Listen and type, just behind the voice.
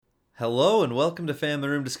Hello and welcome to Family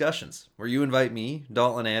Room Discussions, where you invite me,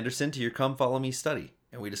 Dalton Anderson, to your Come Follow Me study,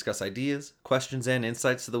 and we discuss ideas, questions, and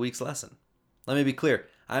insights to the week's lesson. Let me be clear,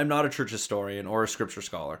 I am not a church historian or a scripture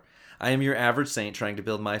scholar. I am your average saint trying to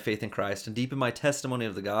build my faith in Christ and deepen my testimony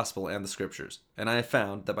of the gospel and the scriptures, and I have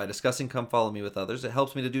found that by discussing Come Follow Me with others, it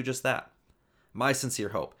helps me to do just that. My sincere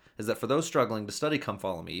hope is that for those struggling to study Come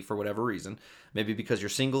Follow Me for whatever reason, maybe because you're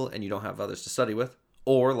single and you don't have others to study with,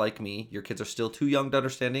 or, like me, your kids are still too young to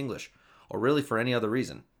understand English, or really for any other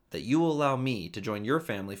reason, that you will allow me to join your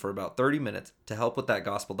family for about 30 minutes to help with that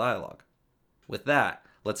gospel dialogue. With that,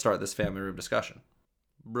 let's start this family room discussion.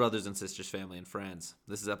 Brothers and sisters, family and friends,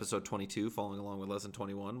 this is episode 22, following along with lesson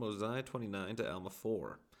 21, Mosiah 29 to Alma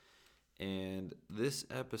 4. And this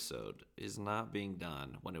episode is not being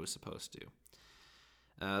done when it was supposed to.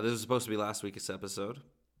 This was supposed to be last week's episode,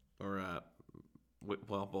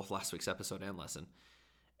 both last week's episode and lesson.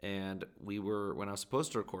 And when I was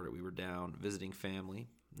supposed to record it, we were down visiting family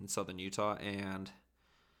in southern Utah, and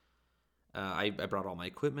I brought all my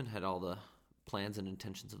equipment, had all the plans and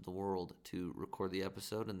intentions of the world to record the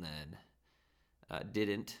episode, and then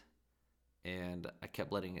didn't. And I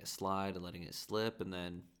kept letting it slide and letting it slip, and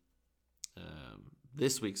then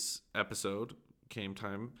this week's episode came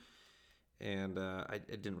time, and I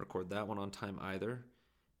didn't record that one on time either.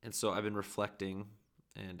 And so I've been reflecting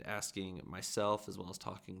and asking myself, as well as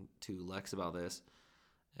talking to Lex about this,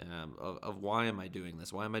 of why am I doing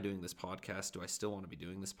this? Why am I doing this podcast? Do I still want to be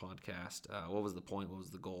doing this podcast? What was the point? What was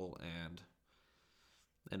the goal?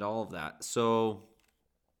 And all of that. So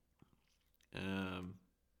I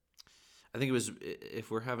think it was,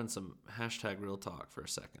 if we're having some hashtag real talk for a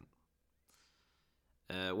second,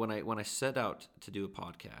 when I set out to do a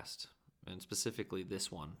podcast, and specifically this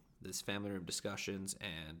family room discussions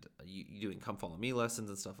and you doing Come Follow Me lessons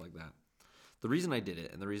and stuff like that. The reason I did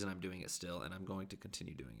it, and the reason I'm doing it still, and I'm going to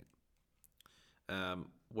continue doing it,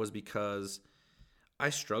 was because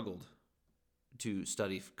I struggled to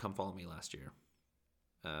study Come Follow Me last year.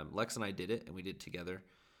 Lex and I did it, and we did it together,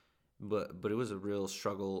 but it was a real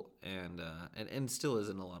struggle, and still is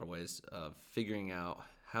in a lot of ways, of figuring out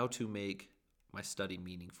how to make my study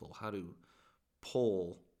meaningful, how to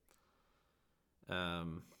pull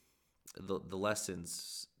the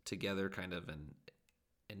lessons together kind of and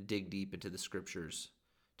dig deep into the scriptures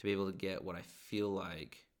to be able to get what I feel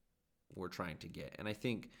like we're trying to get. And I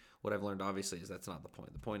think what I've learned, obviously, is that's not the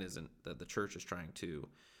point. The point isn't that the church is trying to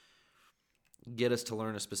get us to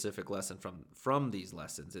learn a specific lesson from these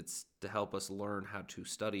lessons. It's to help us learn how to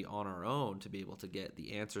study on our own to be able to get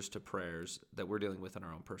the answers to prayers that we're dealing with in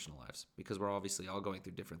our own personal lives, because we're obviously all going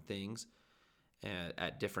through different things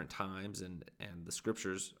at different times, and the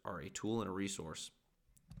scriptures are a tool and a resource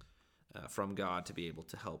from God to be able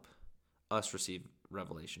to help us receive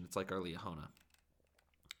revelation. It's like our Liahona.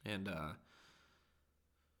 And I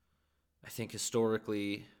think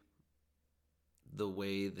historically, the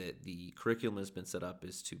way that the curriculum has been set up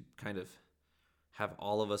is to kind of have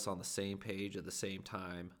all of us on the same page at the same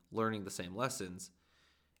time, learning the same lessons.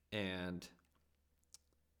 And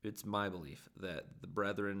it's my belief that the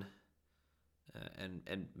brethren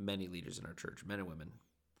and many leaders in our church, men and women,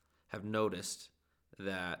 have noticed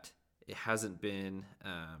that it hasn't been,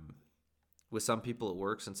 with some people it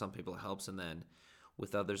works and some people it helps, and then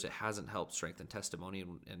with others it hasn't helped strengthen testimony,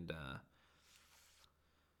 and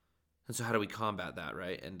so how do we combat that,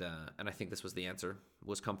 right? And I think this was the answer,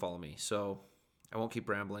 was Come Follow Me. So I won't keep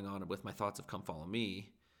rambling on with my thoughts of Come Follow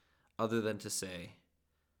Me, other than to say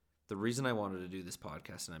the reason I wanted to do this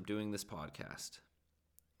podcast, and I'm doing this podcast,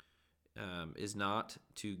 is not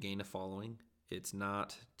to gain a following. It's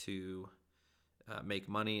not to make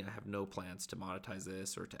money. I have no plans to monetize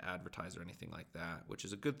this or to advertise or anything like that, which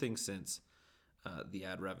is a good thing, since the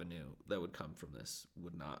ad revenue that would come from this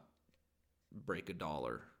would not break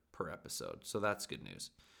 $1 per episode. So that's good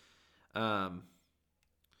news. And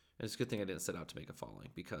it's a good thing I didn't set out to make a following,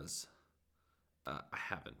 because I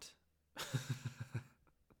haven't.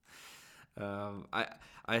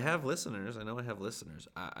 I have listeners. I know I have listeners.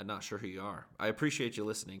 I'm not sure who you are. I appreciate you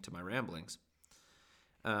listening to my ramblings.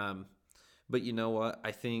 But you know what?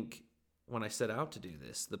 I think when I set out to do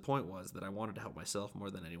this, the point was that I wanted to help myself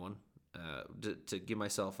more than anyone, to give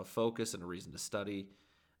myself a focus and a reason to study,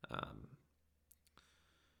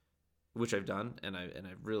 which I've done, and I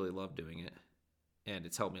really love doing it, and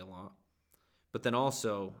it's helped me a lot. But then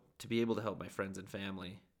also to be able to help my friends and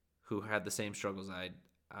family who had the same struggles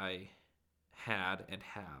I had and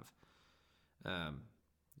have,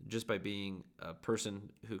 just by being a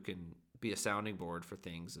person who can be a sounding board for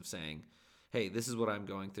things, of saying, hey, this is what I'm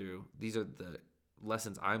going through. These are the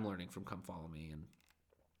lessons I'm learning from Come Follow Me. And,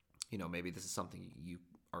 maybe this is something you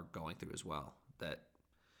are going through as well. That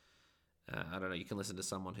I don't know, you can listen to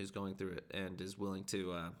someone who's going through it and is willing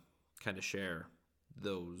to kind of share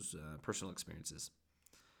those personal experiences.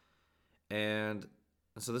 And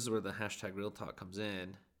so this is where the hashtag Real Talk comes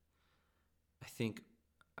in. I think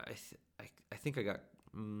I got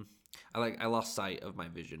I lost sight of my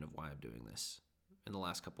vision of why I'm doing this in the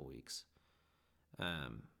last couple weeks.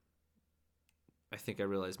 I think I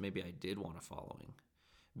realized maybe I did want a following.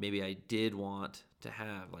 Maybe I did want to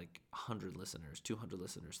have like 100 listeners, 200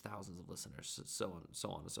 listeners, thousands of listeners, so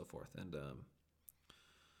on and so forth. And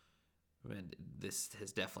this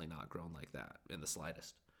has definitely not grown like that in the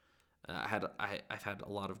slightest. I've had a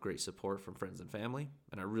lot of great support from friends and family,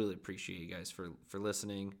 and I really appreciate you guys for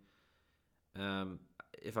listening.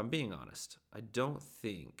 If I'm being honest, I don't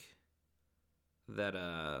think that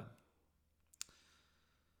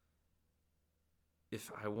if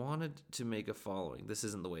I wanted to make a following, this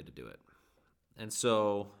isn't the way to do it. And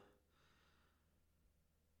so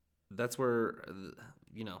that's where,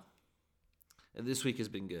 this week has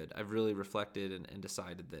been good. I've really reflected and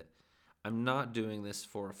decided that I'm not doing this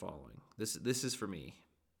for a following. This is for me.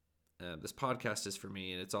 This podcast is for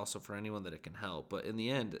me, and it's also for anyone that it can help. But in the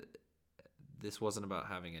end, this wasn't about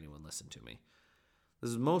having anyone listen to me.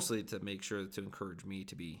 This is mostly to make sure to encourage me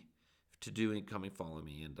come and follow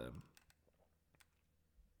me,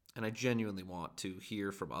 and I genuinely want to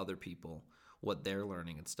hear from other people what they're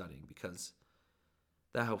learning and studying, because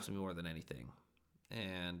that helps me more than anything.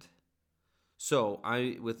 And so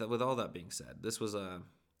with all that being said, this was a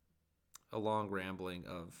long rambling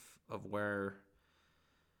of where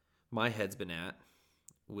my head's been at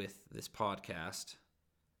with this podcast.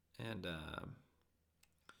 And,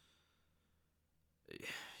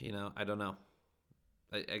 I don't know.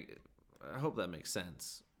 I hope that makes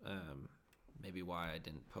sense. Maybe why I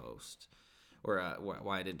didn't post, or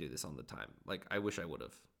why I didn't do this on the time. Like, I wish I would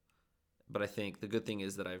have. But I think the good thing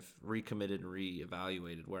is that I've recommitted and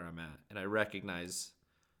reevaluated where I'm at. And I recognize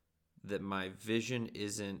that my vision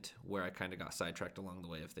isn't where I kind of got sidetracked along the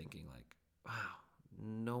way of thinking like, wow,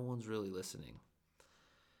 no one's really listening.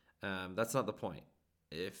 That's not the point.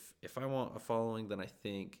 If I want a following, then I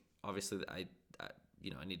think obviously that I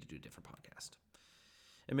need to do a different podcast.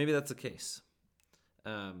 And maybe that's the case.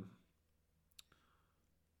 And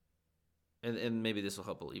maybe this will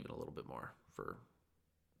help even a little bit more for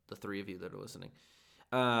the three of you that are listening.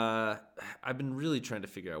 I've been really trying to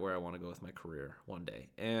figure out where I want to go with my career one day.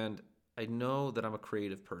 And I know that I'm a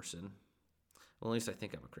creative person. Well, at least I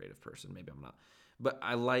think I'm a creative person. Maybe I'm not. But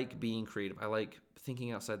I like being creative. I like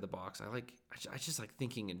thinking outside the box. I just like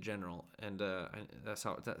thinking in general. And that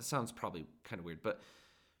sounds probably kind of weird. But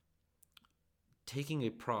taking a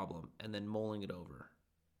problem and then mulling it over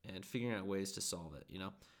and figuring out ways to solve it,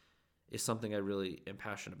 is something I really am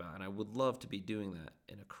passionate about. And I would love to be doing that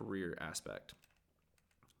in a career aspect.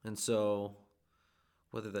 And so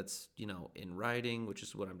whether that's, in writing, which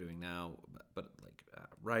is what I'm doing now, but like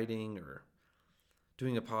writing or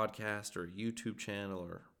doing a podcast or a YouTube channel,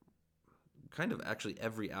 or kind of actually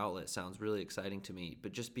every outlet sounds really exciting to me.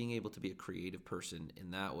 But just being able to be a creative person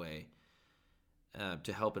in that way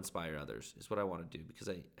to help inspire others is what I want to do, because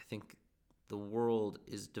I think the world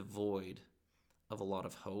is devoid of a lot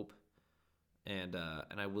of hope. And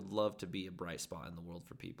I would love to be a bright spot in the world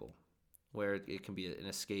for people, where it can be an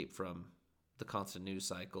escape from the constant news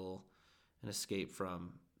cycle, an escape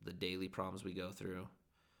from the daily problems we go through,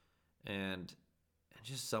 and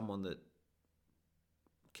just someone that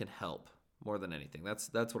can help more than anything.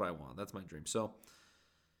 That's what I want. That's my dream. So,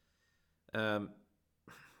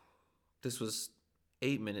 this was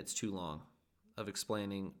 8 minutes too long of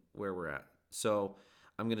explaining where we're at. So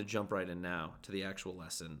I'm going to jump right in now to the actual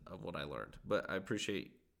lesson of what I learned. But I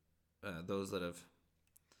appreciate those that have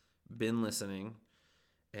been listening,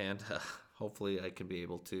 and hopefully I can be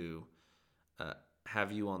able to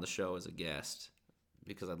have you on the show as a guest,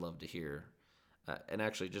 because I'd love to hear. And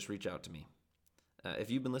actually, just reach out to me.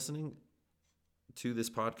 If you've been listening to this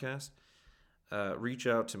podcast, reach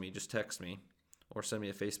out to me. Just text me or send me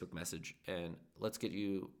a Facebook message, and let's get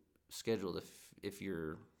you scheduled if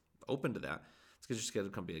you're open to that. Let's get you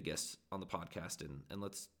scheduled to come be a guest on the podcast, and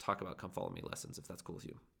let's talk about Come Follow Me lessons, if that's cool with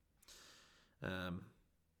you.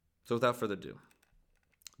 So without further ado,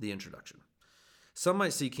 the introduction. Some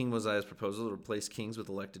might see King Mosiah's proposal to replace kings with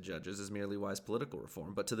elected judges as merely wise political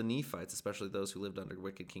reform, but to the Nephites, especially those who lived under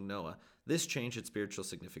wicked King Noah, this change had spiritual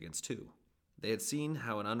significance too. They had seen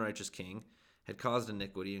how an unrighteous king had caused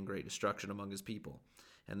iniquity and great destruction among his people,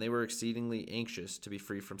 and they were exceedingly anxious to be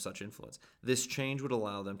free from such influence. This change would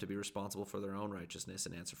allow them to be responsible for their own righteousness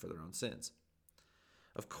and answer for their own sins.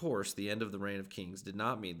 Of course, the end of the reign of kings did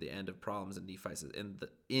not mean the end of problems in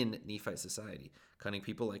Nephite society. Cunning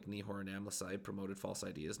people like Nehor and Amlici promoted false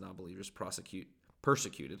ideas, non-believers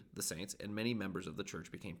persecuted the saints, and many members of the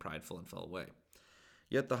church became prideful and fell away.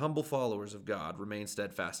 Yet the humble followers of God remained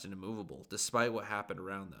steadfast and immovable, despite what happened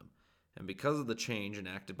around them. And because of the change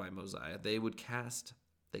enacted by Mosiah, they could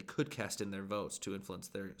cast in their votes to influence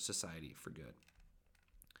their society for good.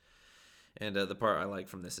 And the part I like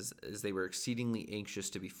from this is they were exceedingly anxious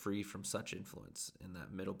to be free from such influence. In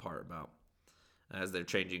that middle part about as they're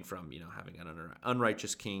changing from having an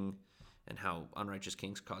unrighteous king and how unrighteous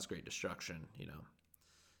kings cause great destruction.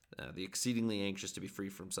 The exceedingly anxious to be free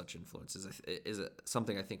from such influence is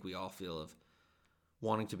something I think we all feel of,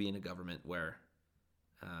 wanting to be in a government where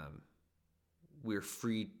we are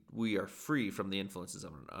free from the influences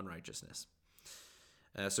of unrighteousness.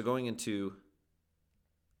 So going into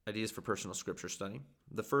ideas for personal scripture study.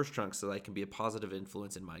 The first chunk says I can be a positive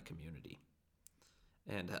influence in my community.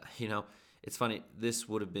 And, it's funny,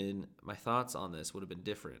 my thoughts on this would have been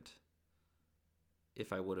different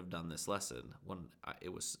if I would have done this lesson when I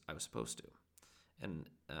was supposed to. And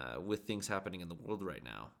with things happening in the world right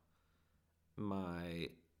now, my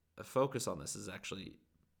focus on this has actually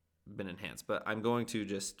been enhanced. But I'm going to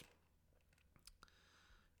just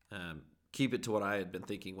keep it to what I had been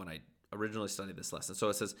thinking when I originally studied this lesson. So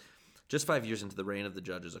it says, just 5 years into the reign of the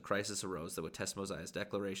judges, a crisis arose that would test Mosiah's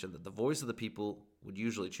declaration that the voice of the people would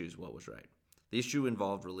usually choose what was right. The issue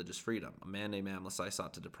involved religious freedom. A man named Amlici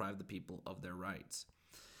sought to deprive the people of their rights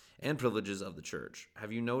and privileges of the church.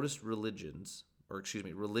 Have you noticed religious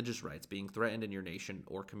rights being threatened in your nation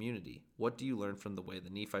or community? What do you learn from the way the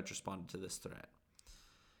Nephites responded to this threat?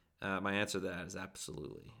 My answer to that is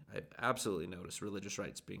absolutely. I've absolutely noticed religious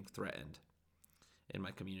rights being threatened in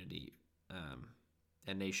my community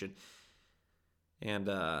and nation. And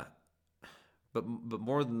but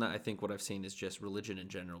more than that, I think what I've seen is just religion in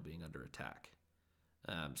general being under attack,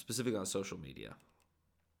 specifically on social media,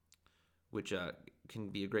 which can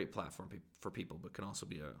be a great platform for people, but can also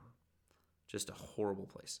be just a horrible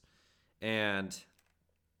place. And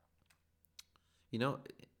in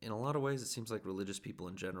a lot of ways, it seems like religious people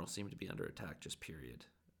in general seem to be under attack, just period,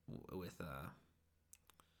 with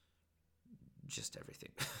just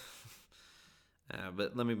everything.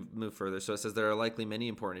 But let me move further. So it says there are likely many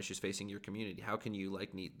important issues facing your community. How can you,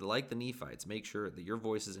 like the Nephites, make sure that your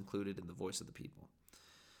voice is included in the voice of the people?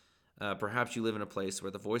 Perhaps you live in a place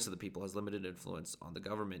where the voice of the people has limited influence on the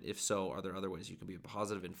government. If so, are there other ways you can be a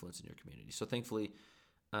positive influence in your community? So thankfully,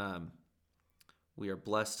 we are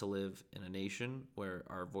blessed to live in a nation where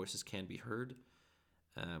our voices can be heard.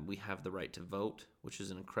 We have the right to vote, which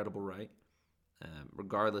is an incredible right,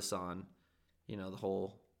 regardless on the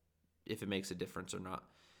whole, if it makes a difference or not.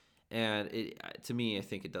 And to me, I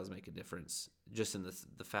think it does make a difference, just in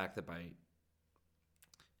the fact that by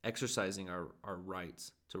exercising our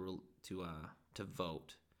rights to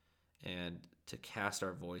vote and to cast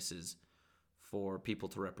our voices for people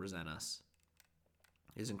to represent us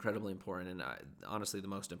is incredibly important. And honestly, the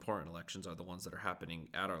most important elections are the ones that are happening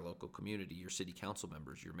at our local community. Your city council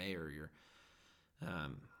members, your mayor,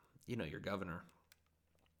 your governor.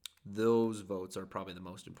 Those votes are probably the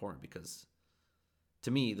most important, because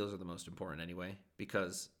to me, those are the most important anyway,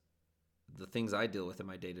 because the things I deal with in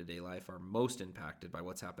my day-to-day life are most impacted by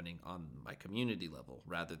what's happening on my community level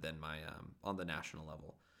rather than my on the national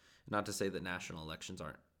level. Not to say that national elections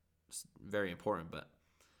aren't very important, but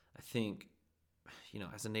I think,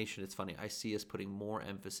 as a nation, it's funny. I see us putting more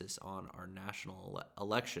emphasis on our national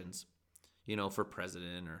elections, for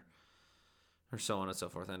president or so on and so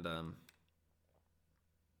forth. And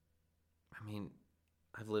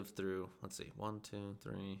I've lived through, 1, 2,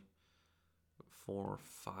 3, 4,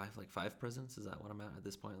 5, 5 presidents. Is that what I'm at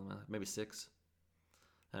this point? Maybe 6.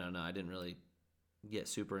 I don't know. I didn't really get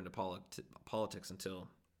super into politics until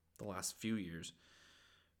the last few years.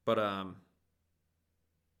 But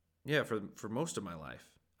for most of my life,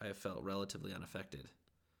 I have felt relatively unaffected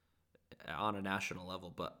on a national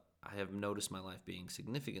level. But I have noticed my life being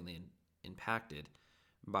significantly impacted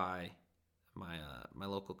by my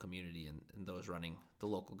local community and those running the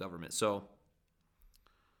local government. So,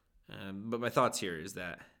 but my thoughts here is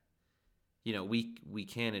that, we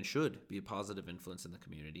can and should be a positive influence in the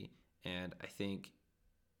community, and I think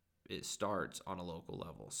it starts on a local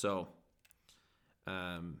level. So,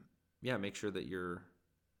 make sure that you're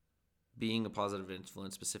being a positive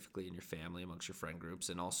influence, specifically in your family, amongst your friend groups,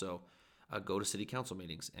 and also go to city council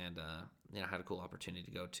meetings. And I had a cool opportunity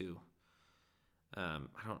to go to. I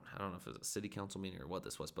don't know if it was a city council meeting or what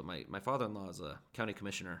this was, but my father-in-law is a county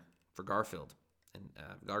commissioner for Garfield, in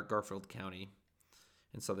Garfield County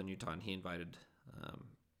in southern Utah, and he invited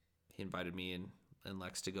He invited me and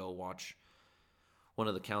Lex to go watch one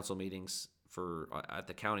of the council meetings at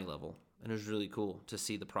the county level, and it was really cool to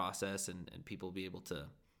see the process and people be able to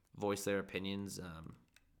voice their opinions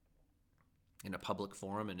in a public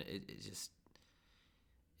forum, and it's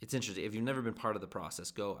interesting. If you've never been part of the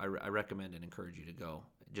process, go. I recommend and encourage you to go.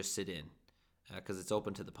 Just sit in, because it's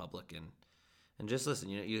open to the public, and just listen.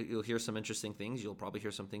 You'll hear some interesting things. You'll probably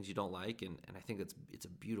hear some things you don't like, and I think it's a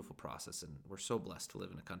beautiful process, and we're so blessed to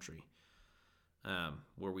live in a country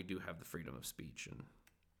where we do have the freedom of speech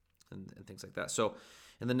and things like that. So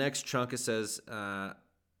in the next chunk, it says,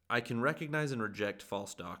 I can recognize and reject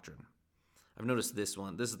false doctrine. I've noticed this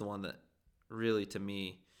one. This is the one that really, to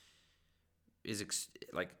me, is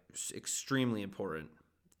extremely important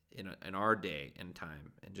in our day and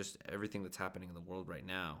time, and just everything that's happening in the world right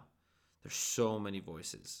now. There's so many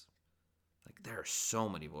voices. There are so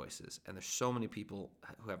many voices, and there's so many people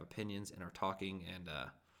who have opinions and are talking, and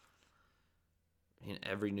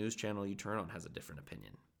every news channel you turn on has a different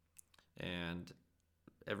opinion, and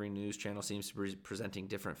every news channel seems to be presenting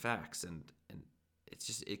different facts, and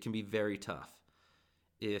it can be very tough.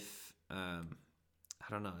 If I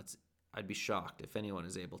don't know, I'd be shocked if anyone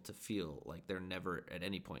is able to feel like they're never at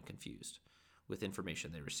any point confused with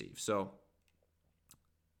information they receive. So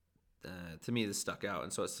to me, this stuck out,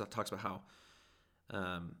 and so it talks about how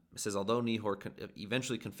it says, although Nehor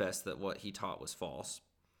eventually confessed that what he taught was false,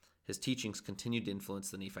 his teachings continued to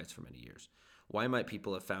influence the Nephites for many years. Why might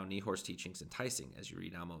people have found Nehor's teachings enticing? As you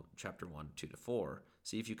read Alma chapter 1, 2-4,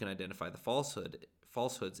 see if you can identify the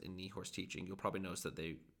falsehoods in Nehor's teaching. You'll probably notice that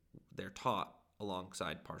they're taught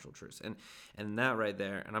alongside partial truths, and that right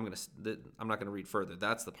there. And I'm not gonna read further.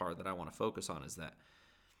 That's the part that I want to focus on. Is that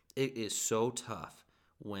it is so tough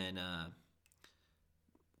when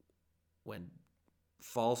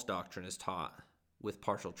false doctrine is taught with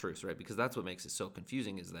partial truths, right? Because that's what makes it so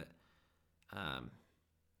confusing, is that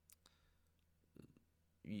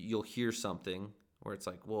you'll hear something where it's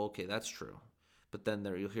like, well, okay, that's true. But then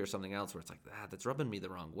you'll hear something else where it's like, that's rubbing me the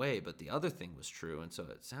wrong way, but the other thing was true, and so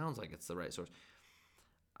it sounds like it's the right source.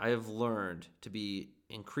 I have learned to be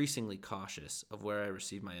increasingly cautious of where I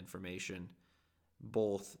receive my information,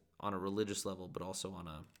 both on a religious level, but also on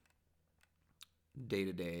a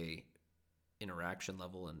day-to-day interaction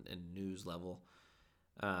level and news level.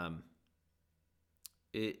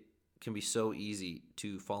 It can be so easy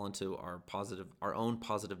to fall into our own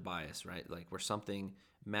positive bias, right? Like where something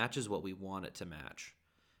matches what we want it to match,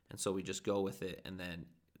 and so we just go with it, and then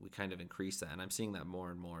we kind of increase that. And I'm seeing that more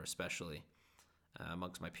and more, especially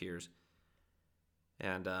amongst my peers.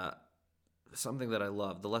 And something that I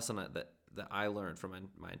love, the lesson that I learned from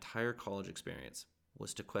my entire college experience,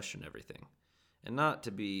 was to question everything, and not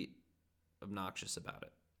to be obnoxious about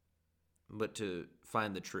it, but to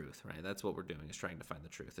find the truth, right? That's what we're doing, is trying to find the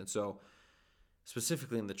truth. And so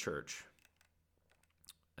specifically in the church,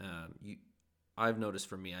 I've noticed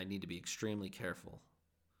for me, I need to be extremely careful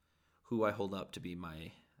who I hold up to be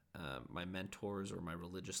my mentors or my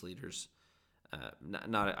religious leaders.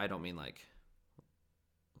 Not I don't mean like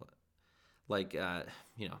what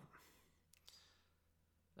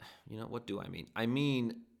do I mean? I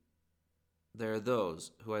mean, there are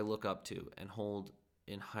those who I look up to and hold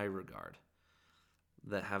in high regard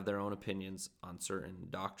that have their own opinions on certain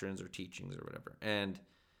doctrines or teachings or whatever. And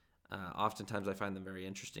oftentimes I find them very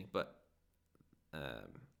interesting, but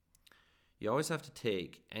you always have to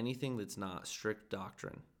take anything that's not strict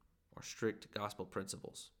doctrine or strict gospel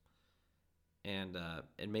principles and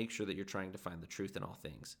make sure that you're trying to find the truth in all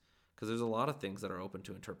things. Because there's a lot of things that are open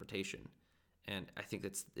to interpretation. And I think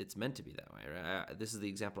it's meant to be that way, right? This is the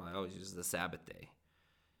example I always use, the Sabbath day.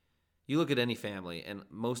 You look at any family, and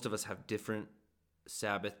most of us have different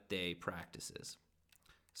Sabbath day practices.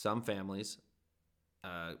 Some families,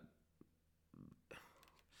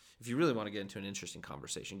 if you really want to get into an interesting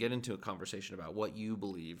conversation, get into a conversation about what you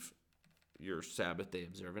believe your Sabbath day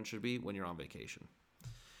observance should be when you're on vacation.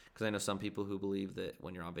 Because I know some people who believe that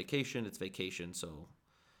when you're on vacation, it's vacation, so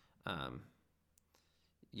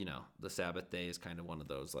the Sabbath day is kind of one of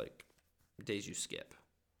those like days you skip.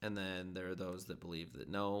 And then there are those that believe that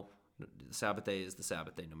no, the Sabbath day is the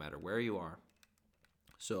Sabbath day no matter where you are.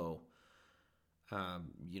 So,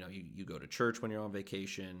 you go to church when you're on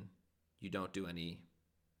vacation. You don't do any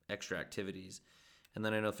extra activities. And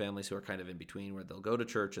then I know families who are kind of in between, where they'll go to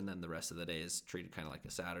church and then the rest of the day is treated kind of like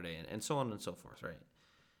a Saturday, and so on and so forth, right?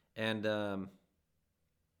 And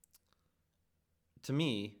to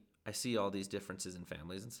me, I see all these differences in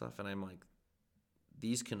families and stuff, and I'm like,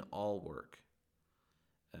 these can all work,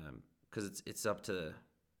 because it's up to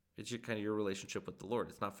It's kind of your relationship with the Lord.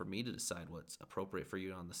 It's not for me to decide what's appropriate for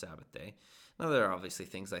you on the Sabbath day. Now, there are obviously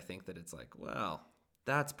things I think that it's like, well,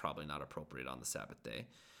 that's probably not appropriate on the Sabbath day.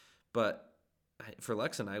 But for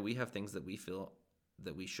Lex and I, we have things that we feel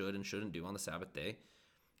that we should and shouldn't do on the Sabbath day.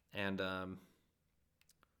 And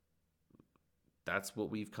that's what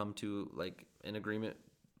we've come to, like, in agreement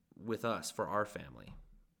with us for our family.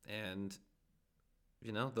 And,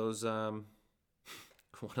 those, one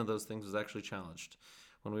of those things was actually challenged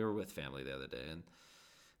when we were with family the other day.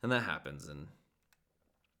 And that happens. And,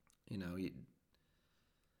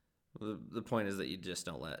 the point is that you just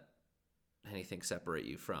don't let anything separate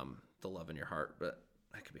you from the love in your heart. But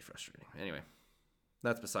that could be frustrating. Anyway,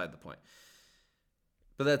 that's beside the point.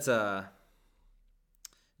 But that's, those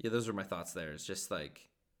are my thoughts there. It's just like,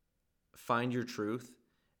 find your truth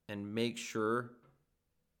and make sure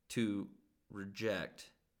to reject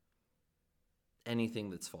anything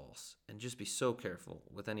that's false, and just be so careful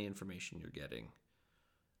with any information you're getting.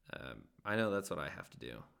 I know that's what I have to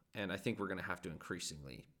do, and I think we're going to have to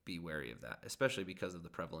increasingly be wary of that, especially because of the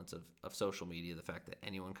prevalence of social media, the fact that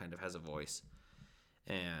anyone kind of has a voice,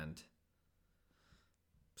 and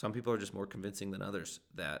some people are just more convincing than others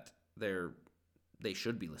that they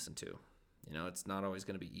should be listened to. It's not always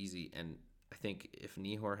going to be easy, and I think if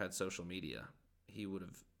Nehor had social media, he would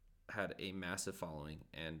have had a massive following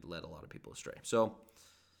and led a lot of people astray. So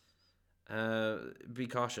be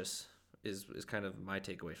cautious is kind of my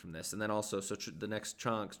takeaway from this. And then also, the next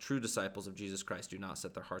chunk, true disciples of Jesus Christ do not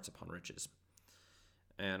set their hearts upon riches.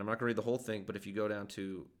 And I'm not going to read the whole thing, but if you go down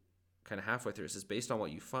to kind of halfway through, it says, based on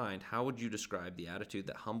what you find, how would you describe the attitude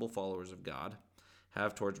that humble followers of God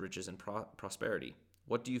have towards riches and prosperity?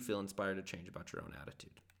 What do you feel inspired to change about your own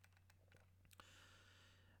attitude?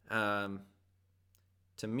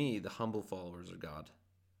 To me, the humble followers of God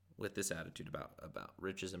with this attitude about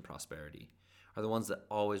riches and prosperity are the ones that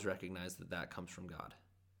always recognize that comes from God.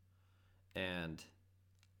 And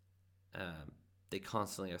they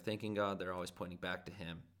constantly are thanking God. They're always pointing back to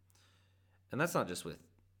Him. And that's not just with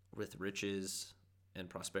riches and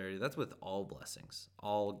prosperity. That's with all blessings,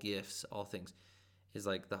 all gifts, all things. Is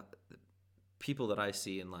like the people that I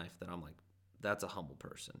see in life that I'm like, that's a humble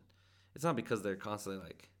person. It's not because they're constantly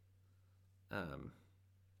like,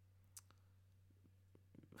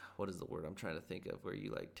 what is the word I'm trying to think of, where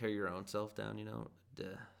you like tear your own self down,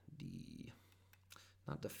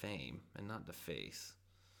 not defame and not deface.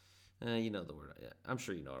 The word. Yeah, I'm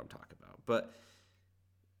sure you know what I'm talking about. But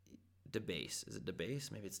debase. Is it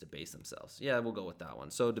debase? Maybe it's debase themselves. Yeah, we'll go with that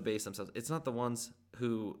one. So debase themselves. It's not the ones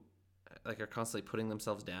who like are constantly putting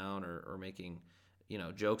themselves down or making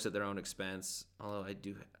jokes at their own expense. Although I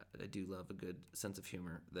do love a good sense of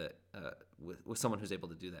humor that with someone who's able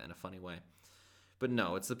to do that in a funny way. But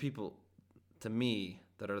no, it's the people, to me,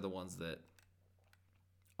 that are the ones that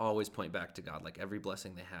always point back to God. Like every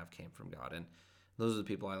blessing they have came from God. And those are the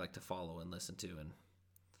people I like to follow and listen to and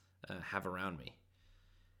have around me.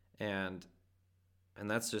 And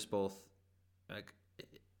that's just both, like,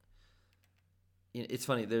 it's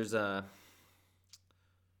funny. There's I've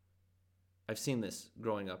seen this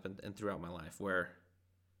growing up and throughout my life where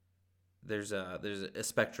there's a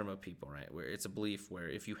spectrum of people, right? Where it's a belief where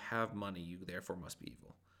if you have money, you therefore must be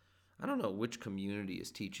evil. I don't know which community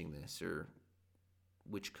is teaching this or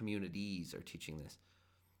which communities are teaching this.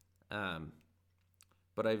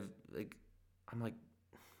 But I'm like,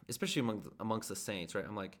 especially amongst the saints, right?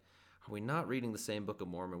 I'm like, are we not reading the same Book of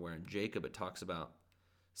Mormon where in Jacob it talks about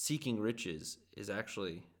seeking riches is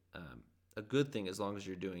actually a good thing as long as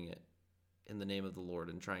you're doing it in the name of the Lord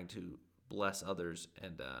and trying to bless others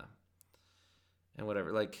and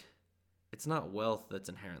whatever. Like, it's not wealth that's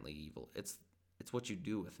inherently evil. It's what you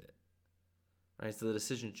do with it, right? It's the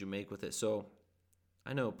decisions you make with it. So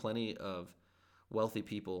I know plenty of wealthy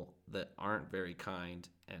people that aren't very kind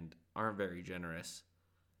and aren't very generous,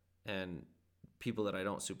 and people that I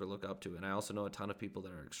don't super look up to. And I also know a ton of people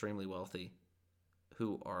that are extremely wealthy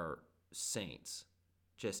who are saints,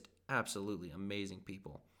 just absolutely amazing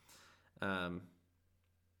people. I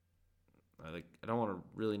don't want to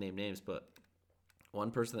really name names, but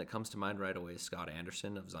one person that comes to mind right away is Scott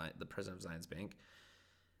Anderson, of Zion, the president of Zions Bank.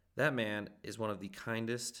 That man is one of the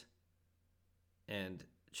kindest and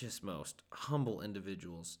just most humble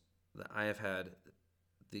individuals that I have had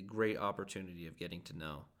the great opportunity of getting to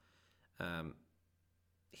know.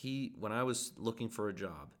 When I was looking for a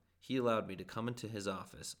job, he allowed me to come into his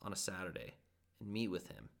office on a Saturday and meet with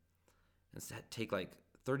him and take like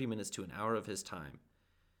 30 minutes to an hour of his time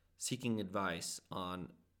seeking advice on,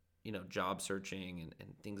 job searching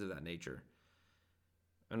and things of that nature.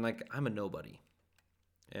 And like, I'm a nobody.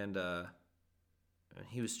 And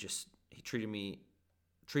he treated me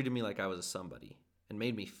treated me like I was a somebody and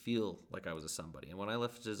made me feel like I was a somebody. And when I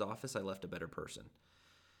left his office, I left a better person.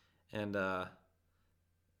 And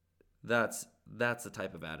that's the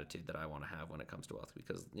type of attitude that I want to have when it comes to wealth,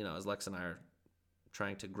 because, as Lex and I are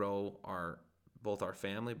trying to grow both our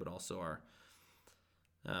family, but also our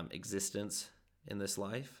existence in this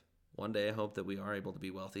life, one day I hope that we are able to be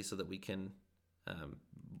wealthy so that we can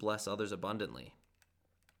bless others abundantly.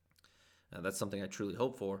 That's something I truly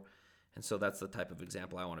hope for. And so that's the type of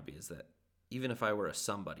example I want to be, is that even if I were a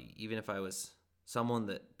somebody, even if I was someone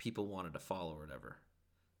that people wanted to follow or whatever,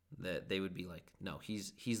 that they would be like, no,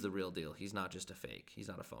 he's the real deal. He's not just a fake. He's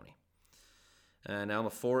not a phony. And Alma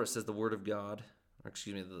 4, it says the word of God, or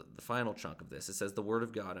excuse me, the final chunk of this, it says the word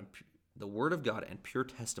of God and pure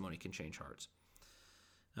testimony can change hearts.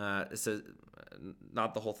 It says,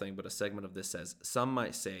 not the whole thing, but a segment of this says, some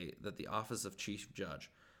might say that the office of chief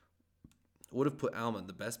judge would have put Alma in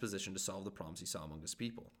the best position to solve the problems he saw among his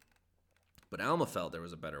people. But Alma felt there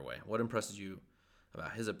was a better way. What impresses you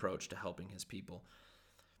about his approach to helping his people?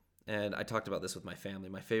 And I talked about this with my family.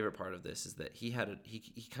 My favorite part of this is that he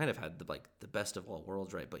kind of had the best of all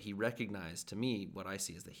worlds, right? But he recognized, to me, what I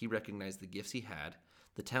see is that he recognized the gifts he had,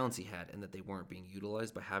 the talents he had, and that they weren't being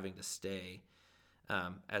utilized by having to stay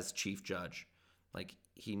as chief judge. Like,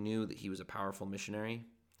 he knew that he was a powerful missionary.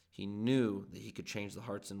 He knew that he could change the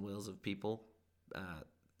hearts and wills of people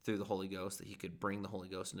through the Holy Ghost, that he could bring the Holy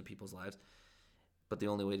Ghost into people's lives. But the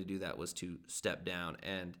only way to do that was to step down.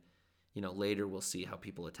 And, later we'll see how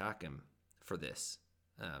people attack him for this,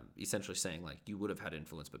 essentially saying, like, you would have had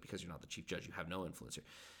influence, but because you're not the chief judge, you have no influence here.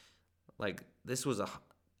 Like, this was a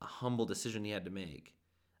humble decision he had to make.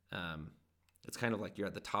 It's kind of like you're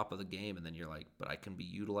at the top of the game, and then you're like, but I can be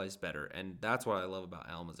utilized better. And that's what I love about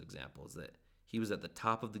Alma's example, is that he was at the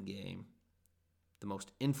top of the game, the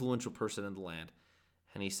most influential person in the land,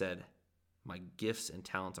 and he said, my gifts and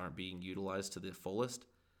talents aren't being utilized to the fullest,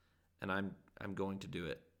 and I'm going to do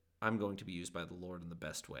it. I'm going to be used by the Lord in the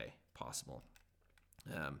best way possible.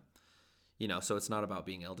 So it's not about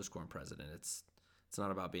being elders quorum president. It's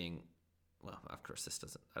not about being, well, of course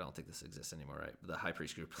I don't think this exists anymore, right? The high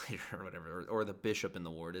priest group leader or whatever, or the bishop in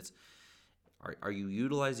the ward. It's, are you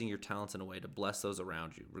utilizing your talents in a way to bless those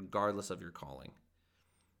around you, regardless of your calling?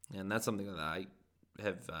 And that's something that I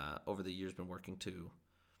have over the years been working to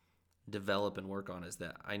develop and work on, is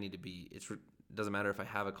that I need to be, it doesn't matter if I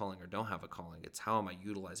have a calling or don't have a calling. It's how am I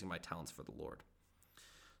utilizing my talents for the Lord?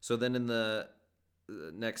 So then in the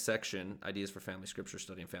next section, ideas for family scripture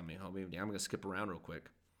study and family home evening, I'm going to skip around real quick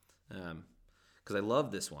because I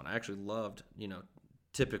love this one. I actually loved,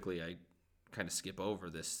 typically I kind of skip over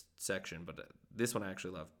this section, but this one I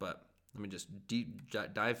actually love. But let me just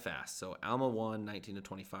dive fast. So Alma 1, 19 to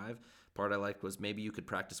 25, part I liked was maybe you could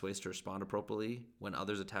practice ways to respond appropriately when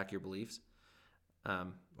others attack your beliefs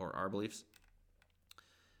or our beliefs.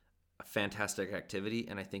 A fantastic activity,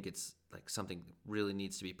 and I think it's like something that really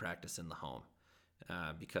needs to be practiced in the home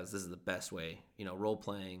because this is the best way.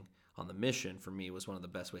 Role-playing on the mission for me was one of the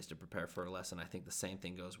best ways to prepare for a lesson. I think the same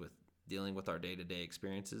thing goes with dealing with our day-to-day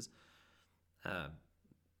experiences.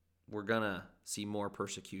 We're going to see more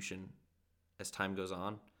persecution as time goes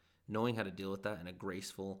on. Knowing how to deal with that in a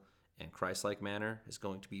graceful and Christ-like manner is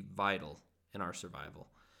going to be vital in our survival.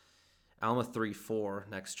 Alma 3:4,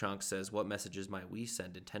 next chunk, says, what messages might we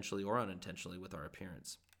send intentionally or unintentionally with our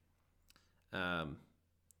appearance? It's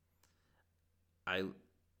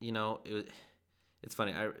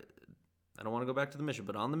funny. I don't want to go back to the mission,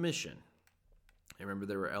 but on the mission, I remember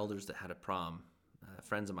there were elders that had a problem,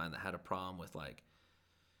 friends of mine that had a problem with like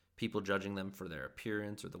people judging them for their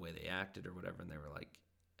appearance or the way they acted or whatever, and they were like,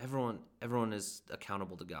 everyone is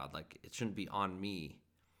accountable to God. Like, it shouldn't be on me.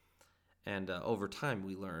 And over time,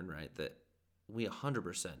 we learn, right, that we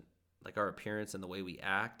 100%, like our appearance and the way we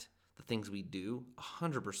act, the things we do,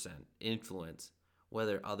 100% influence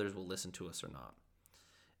whether others will listen to us or not.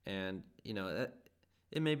 And,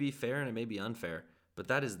 it may be fair and it may be unfair, but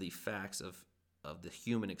that is the facts of the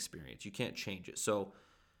human experience. You can't change it. So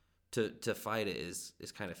to fight it is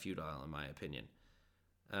kind of futile, in my opinion.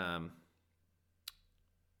 But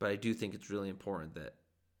I do think it's really important that,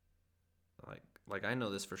 like I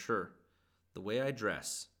know this for sure, the way I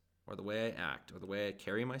dress or the way I act or the way I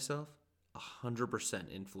carry myself 100%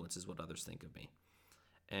 influences what others think of me.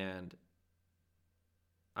 And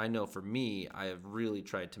I know for me, I have really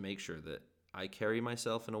tried to make sure that I carry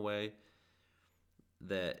myself in a way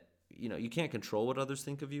that, you can't control what others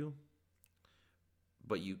think of you,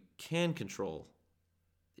 but you can control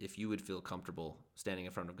if you would feel comfortable standing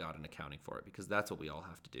in front of God and accounting for it, because that's what we all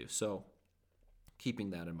have to do. So keeping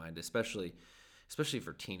that in mind, especially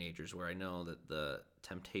for teenagers, where I know that the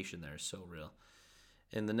temptation there is so real.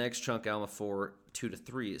 In the next chunk, Alma 4,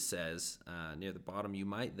 2-3, it says, near the bottom, you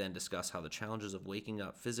might then discuss how the challenges of waking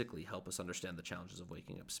up physically help us understand the challenges of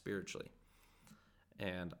waking up spiritually.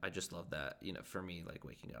 And I just love that. For me, like,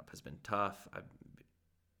 waking up has been tough.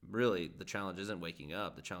 Really, the challenge isn't waking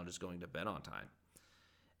up. The challenge is going to bed on time.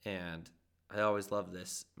 And I always love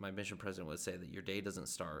this. My mission president would say that your day doesn't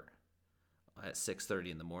start at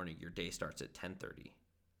 6:30 in the morning. Your day starts at 10:30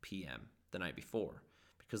 p.m. the night before,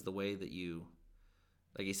 because the way that you,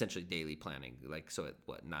 like, essentially daily planning, like, so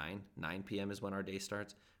at 9 p.m. is when our day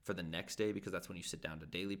starts for the next day, because that's when you sit down to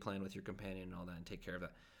daily plan with your companion and all that and take care of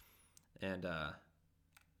that.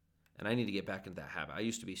 And I need to get back into that habit. I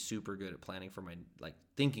used to be super good at planning for my, like,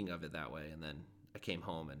 thinking of it that way, and then I came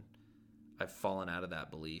home and I've fallen out of that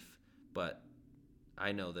belief. But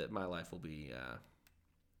I know that my life will be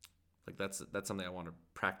that's something I want to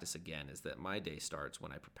practice again, is that my day starts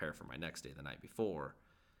when I prepare for my next day the night before,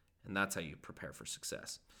 and that's how you prepare for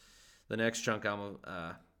success. The next chunk,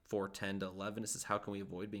 Alma 4:10-11, it says, how can we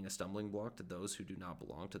avoid being a stumbling block to those who do not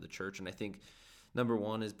belong to the church? And I think number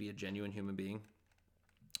one is be a genuine human being.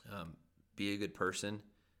 Be a good person.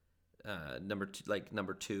 Number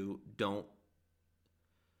two, don't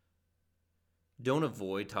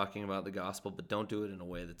avoid talking about the gospel, but don't do it in a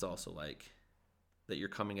way that's also like that you're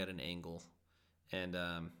coming at an angle. And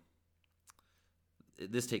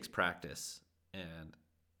this takes practice, and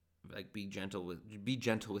like be gentle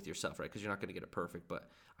with yourself, right? Because you're not going to get it perfect. But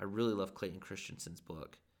I really love Clayton Christensen's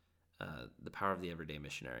book, The Power of the Everyday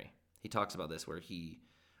Missionary. He talks about this, where he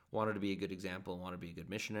wanted to be a good example and wanted to be a good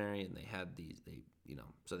missionary, and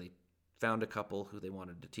so they found a couple who they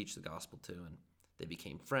wanted to teach the gospel to, and they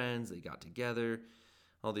became friends. They got together,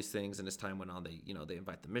 all these things, and as time went on, they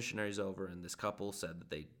invite the missionaries over, and this couple said that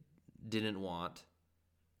they didn't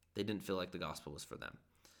feel like the gospel was for them.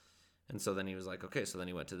 And so then he was like, okay, so then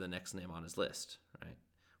he went to the next name on his list, right?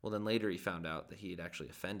 Well, then later he found out that he had actually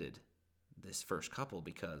offended this first couple,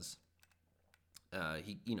 because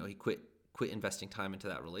he quit investing time into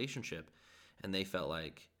that relationship, and they felt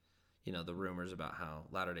like, the rumors about how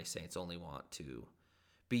Latter-day Saints only want to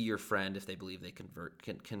be your friend if they believe they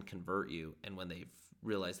can convert you, and when they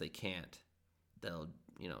realize they can't, they'll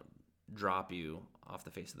drop you off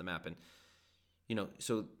the face of the map. And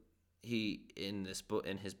so he in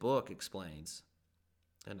his book explains,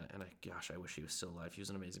 and I wish he was still alive. He was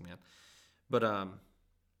an amazing man. But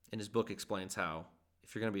in his book explains how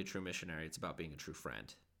if you're going to be a true missionary, it's about being a true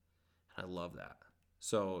friend. I love that.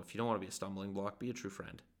 So if you don't want to be a stumbling block, be a true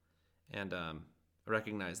friend. And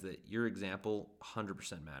recognize that your example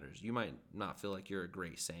 100% matters. You might not feel like you're a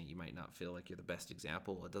great saint. You might not feel like you're the best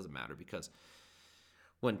example. It doesn't matter, because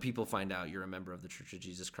when people find out you're a member of the Church of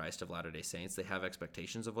Jesus Christ of Latter-day Saints, they have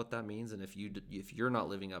expectations of what that means. And if you're not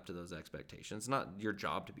living up to those expectations, not your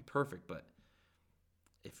job to be perfect, but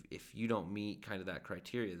if you don't meet kind of that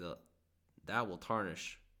criteria, that will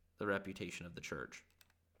tarnish the reputation of the church.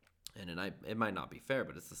 And it might not be fair,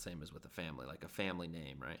 but it's the same as with a family, like a family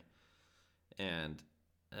name, right? And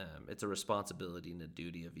it's a responsibility and a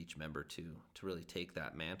duty of each member to really take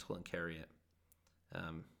that mantle and carry it.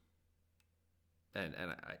 And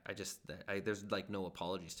there's like no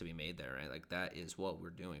apologies to be made there, right? Like, that is what we're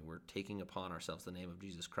doing. We're taking upon ourselves the name of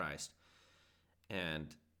Jesus Christ.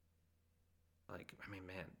 And like, I mean,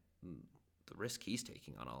 man, the risk he's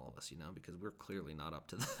taking on all of us, because we're clearly not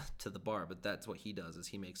up to the bar, but that's what he does, is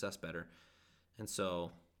he makes us better. And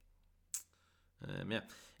so, yeah,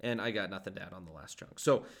 and I got nothing to add on the last chunk.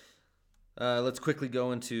 So let's quickly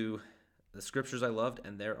go into the scriptures I loved,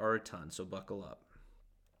 and there are a ton, so buckle up.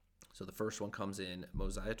 So the first one comes in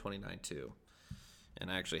Mosiah 29:2, and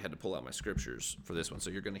I actually had to pull out my scriptures for this one, so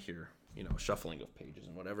you're going to hear, shuffling of pages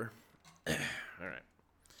and whatever. All right.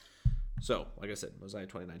 So, like I said, Mosiah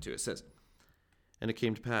 29:2, it says, "And it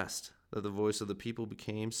came to pass that the voice of the people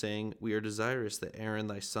became, saying, We are desirous that Aaron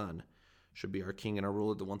thy son should be our king and our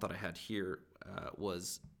ruler." The one thought I had here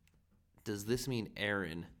was, does this mean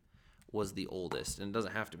Aaron was the oldest? And it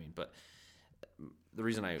doesn't have to mean, but the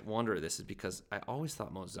reason I wonder this is because I always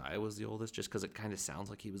thought Mosiah was the oldest, just because it kind of sounds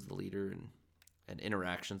like he was the leader and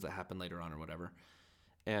interactions that happened later on or whatever.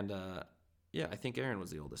 And yeah, I think Aaron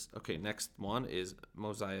was the oldest. Okay, next one is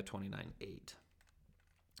Mosiah 29:8. It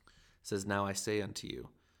says, "Now I say unto you,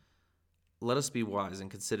 let us be wise and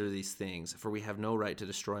consider these things, for we have no right to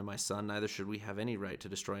destroy my son, neither should we have any right to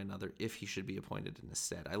destroy another if he should be appointed in his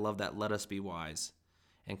stead." I love that. Let us be wise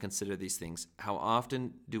and consider these things. How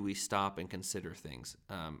often do we stop and consider things?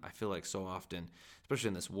 I feel like so often, especially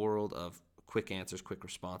in this world of quick answers, quick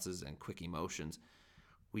responses, and quick emotions,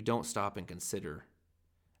 we don't stop and consider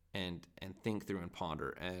and think through and ponder.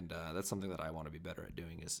 And that's something that I want to be better at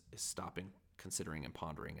doing, is stopping, considering and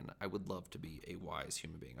pondering, and I would love to be a wise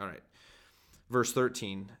human being. All right. Verse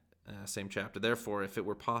 13, same chapter. Therefore, if it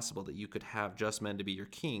were possible that you could have just men to be your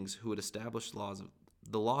kings who would establish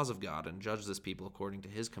the laws of God and judge this people according to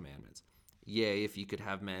his commandments, yea, if you could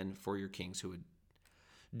have men for your kings who would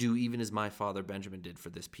do even as my father Benjamin did for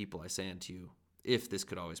this people, I say unto you, if this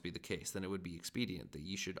could always be the case, then it would be expedient that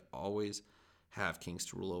ye should always have kings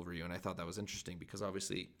to rule over you. And I thought that was interesting because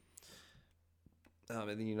obviously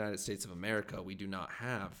in the United States of America, we do not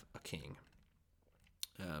have a king.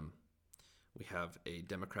 We have a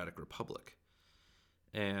democratic republic.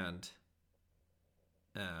 And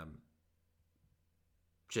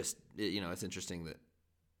it's interesting that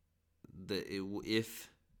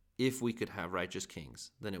if we could have righteous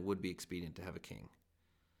kings, then it would be expedient to have a king.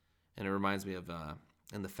 And it reminds me of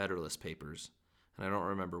in the Federalist Papers, and I don't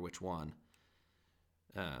remember which one.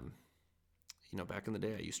 Back in the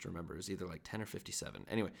day, I used to remember it was either like 10 or 57.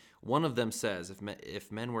 Anyway, one of them says,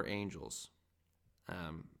 if men were angels,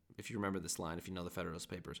 if you remember this line, if you know the Federalist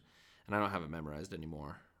Papers, and I don't have it memorized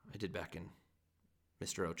anymore. I did back in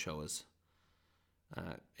Mr. Ochoa's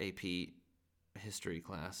AP history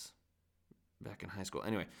class back in high school.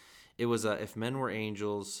 Anyway, it was if men were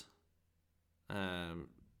angels, and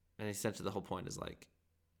essentially the whole point is like,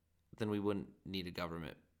 then we wouldn't need a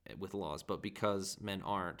government with laws. But because men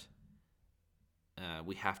aren't,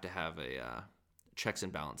 we have to have a checks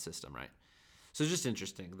and balance system, right? So it's just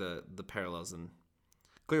interesting, the parallels and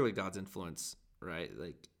clearly God's influence, right?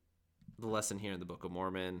 Like the lesson here in the Book of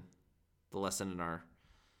Mormon, the lesson in our,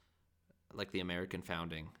 like the American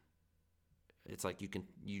founding. It's like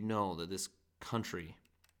you know that this country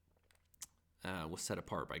was set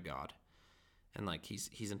apart by God, and like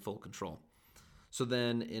he's in full control. So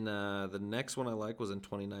then in the next one I like was in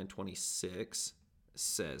 29:26.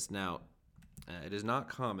 Says, now it is not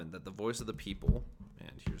common that the voice of the people,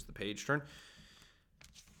 and here's the page turn,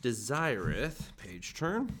 desireth, page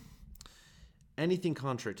turn, anything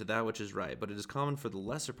contrary to that which is right, but it is common for the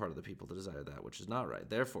lesser part of the people to desire that which is not right.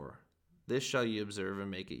 Therefore, this shall ye observe and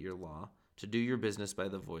make it your law, to do your business by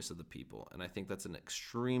the voice of the people. And I think that's an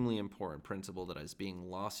extremely important principle that is being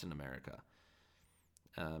lost in America,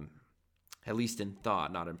 at least in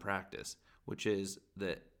thought, not in practice, which is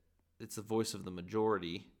that it's the voice of the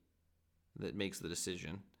majority that makes the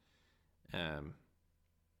decision. And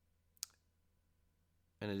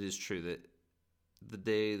it is true that the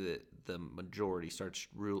day that the majority starts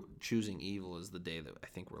choosing evil is the day that I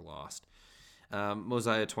think we're lost.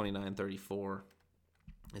 Mosiah 29:34,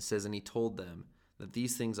 it says, and he told them that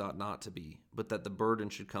these things ought not to be, but that the burden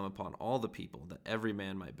should come upon all the people, that every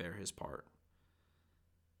man might bear his part.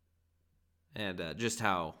 And just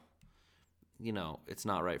how, it's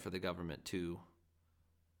not right for the government to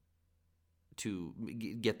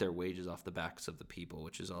get their wages off the backs of the people,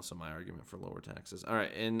 which is also my argument for lower taxes. All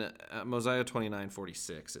right, in Mosiah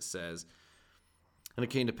 29:46, it says, and it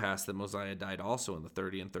came to pass that Mosiah died also in the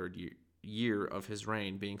 33rd year of his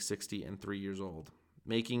reign, being 63 years old,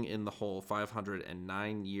 making in the whole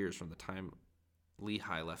 509 years from the time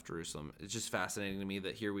Lehi left Jerusalem. It's just fascinating to me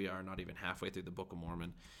that here we are, not even halfway through the Book of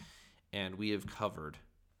Mormon, and we have covered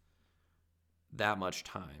that much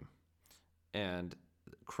time. And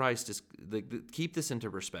Christ is, keep this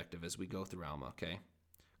into perspective as we go through Alma, okay?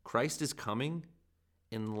 Christ is coming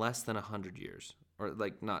in less than 100 years, or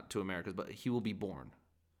like not to America, but he will be born.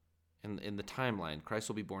 In the timeline, Christ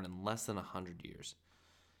will be born in less than 100 years.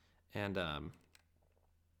 And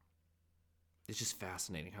it's just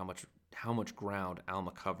fascinating how much ground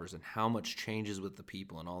Alma covers and how much changes with the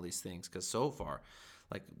people and all these things. Because so far,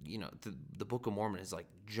 like, the Book of Mormon is like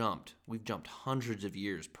jumped. We've jumped hundreds of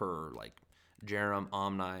years per like Jerem,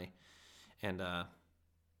 Omni, and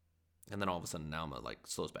then all of a sudden Alma like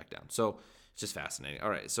slows back down. So it's just fascinating. All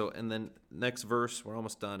right, so and then next verse, we're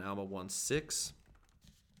almost done. Alma 1:6,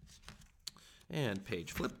 and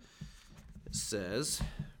page flip. It says,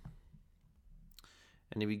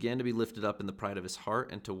 and he began to be lifted up in the pride of his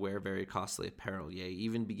heart, and to wear very costly apparel. Yea,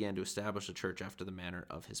 even began to establish a church after the manner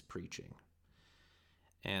of his preaching.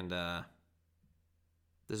 And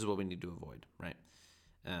this is what we need to avoid, right?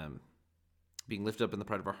 Being lifted up in the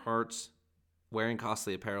pride of our hearts, wearing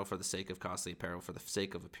costly apparel for the sake of costly apparel, for the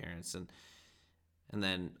sake of appearance, and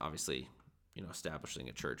then obviously, establishing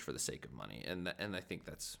a church for the sake of money. And I think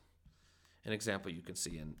that's an example you can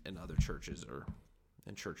see in other churches or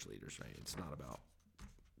in church leaders, right? It's not about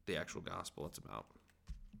the actual gospel. It's about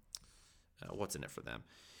what's in it for them.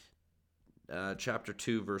 Chapter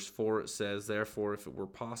 2, verse 4, it says, therefore, if it were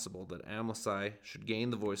possible that Amlici should gain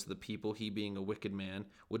the voice of the people, he being a wicked man,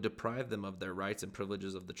 would deprive them of their rights and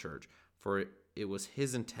privileges of the church, for it was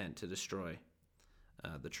his intent to destroy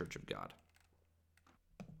the church of God.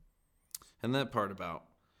 And that part about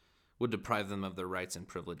would deprive them of their rights and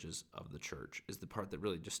privileges of the church is the part that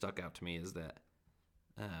really just stuck out to me, is that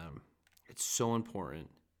it's so important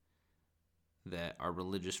that our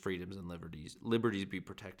religious freedoms and liberties be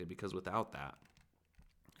protected, because without that,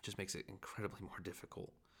 it just makes it incredibly more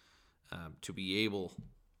difficult to be able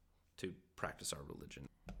to practice our religion.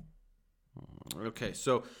 Okay,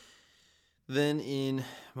 so then in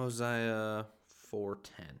Mosiah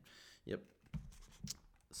 4:10,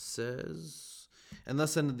 says, "And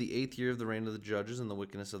thus ended the 8th year of the reign of the judges, and the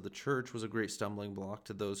wickedness of the church was a great stumbling block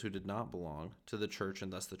to those who did not belong to the church,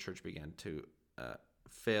 and thus the church began to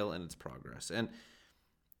fail in its progress." And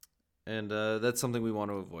that's something we want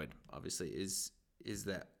to avoid. Obviously, is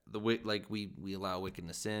that we allow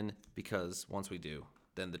wickedness in, because once we do,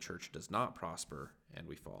 then the church does not prosper and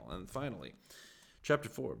we fall. And finally, chapter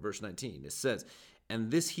 4, verse 19, it says,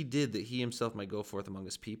 "And this he did, that he himself might go forth among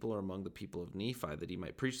his people, or among the people of Nephi, that he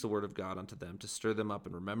might preach the word of God unto them, to stir them up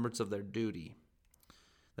in remembrance of their duty,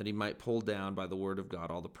 that he might pull down by the word of God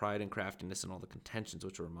all the pride and craftiness and all the contentions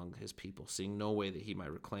which were among his people, seeing no way that he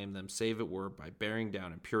might reclaim them, save it were by bearing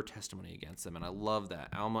down in pure testimony against them." And I love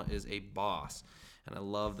that. Alma is a boss, and I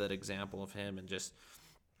love that example of him, and just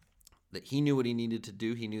that he knew what he needed to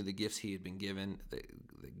do. He knew the gifts he had been given,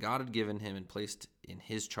 that God had given him and placed in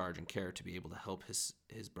his charge and care to be able to help his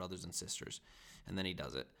brothers and sisters. And then he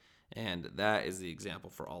does it. And that is the example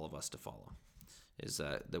for all of us to follow, is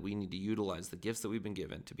that we need to utilize the gifts that we've been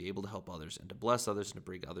given to be able to help others and to bless others and to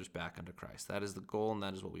bring others back unto Christ. That is the goal, and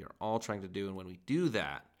that is what we are all trying to do. And when we do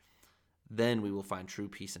that, then we will find true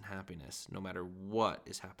peace and happiness, no matter what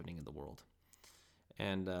is happening in the world.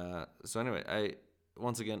 And so anyway,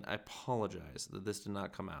 once again, I apologize that this did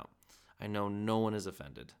not come out. I know no one is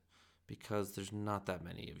offended, because there's not that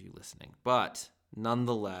many of you listening. But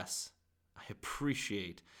nonetheless, I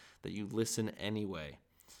appreciate that you listen anyway,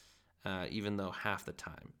 even though half the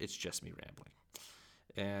time it's just me rambling.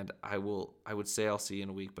 And I would say I'll see you in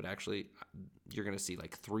a week, but actually you're going to see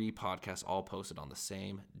like 3 podcasts all posted on the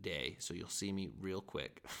same day. So you'll see me real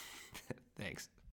quick. Thanks.